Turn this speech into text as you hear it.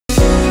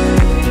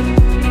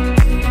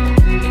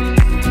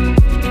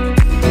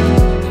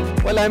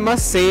I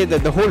must say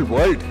that the whole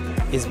world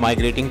is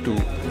migrating to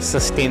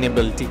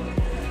sustainability.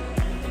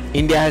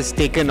 India has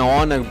taken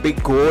on a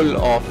big goal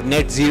of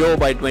net zero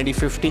by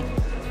 2050,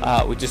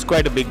 which is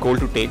quite a big goal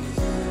to take.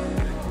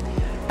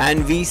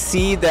 And we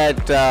see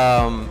that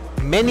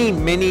many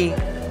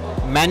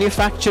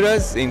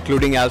manufacturers,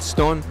 including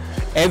Alstone,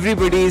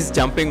 everybody is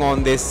jumping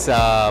on this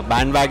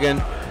bandwagon,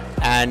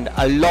 and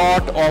a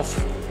lot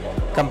of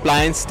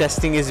compliance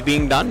testing is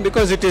being done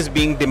because it is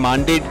being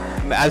demanded.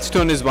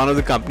 Alstone is one of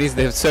the companies.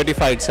 They have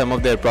certified some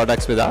of their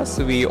products with us.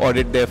 We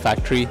audit their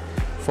factory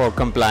for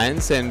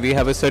compliance, and we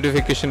have a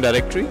certification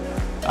directory,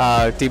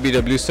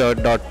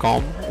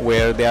 tbwcert.com,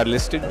 where they are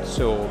listed.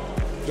 So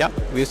yeah,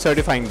 we're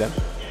certifying them.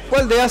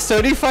 Well, they are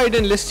certified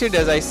and listed,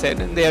 as I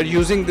said, and they are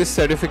using this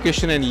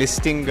certification and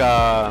listing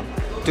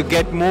to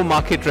get more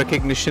market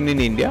recognition in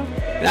India,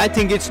 and I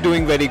think it's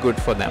doing very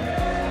good for them.